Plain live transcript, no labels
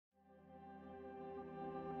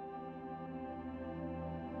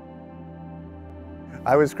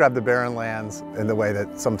I would describe the Barren Lands in the way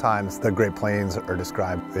that sometimes the Great Plains are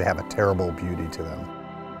described. They have a terrible beauty to them.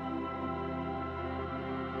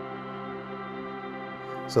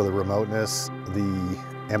 So the remoteness, the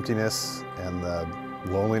emptiness, and the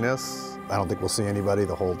loneliness, I don't think we'll see anybody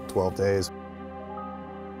the whole 12 days.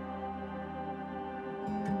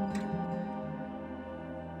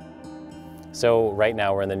 So right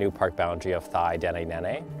now we're in the new park boundary of Thaidene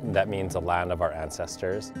Nene. That means the land of our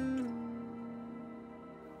ancestors.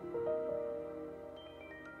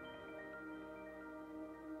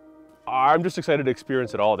 I'm just excited to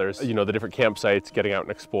experience it all. There's, the different campsites, getting out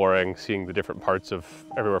and exploring, seeing the different parts of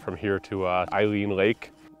everywhere from here to Eileen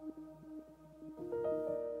Lake.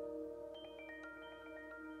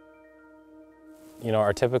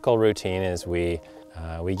 Our typical routine is we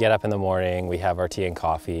get up in the morning, we have our tea and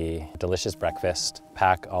coffee, delicious breakfast,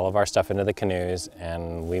 pack all of our stuff into the canoes,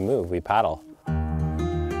 and we move, we paddle.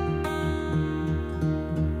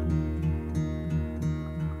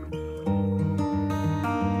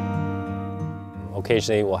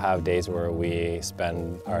 Occasionally we'll have days where we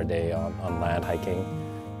spend our day on land hiking,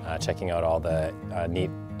 checking out all the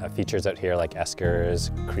neat features out here like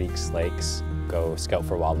eskers, creeks, lakes, go scout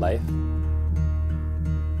for wildlife.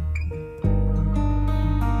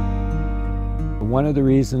 One of the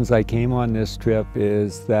reasons I came on this trip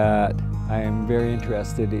is that I am very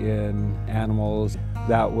interested in animals.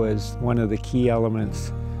 That was one of the key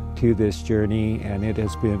elements to this journey, and it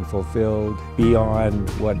has been fulfilled beyond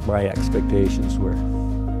what my expectations were.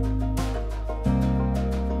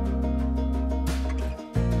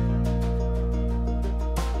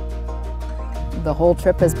 The whole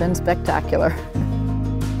trip has been spectacular.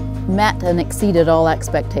 Met and exceeded all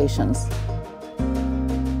expectations.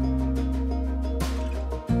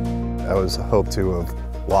 I was hoped to have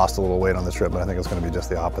lost a little weight on this trip, but I think it's going to be just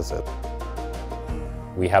the opposite.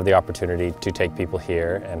 We have the opportunity to take people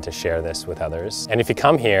here and to share this with others. And if you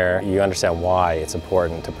come here, you understand why it's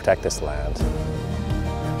important to protect this land.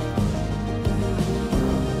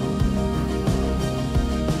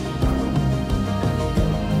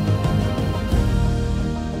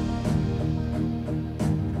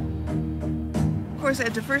 Of course, I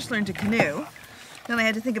had to first learn to canoe. Then I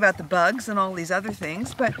had to think about the bugs and all these other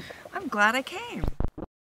things, but I'm glad I came.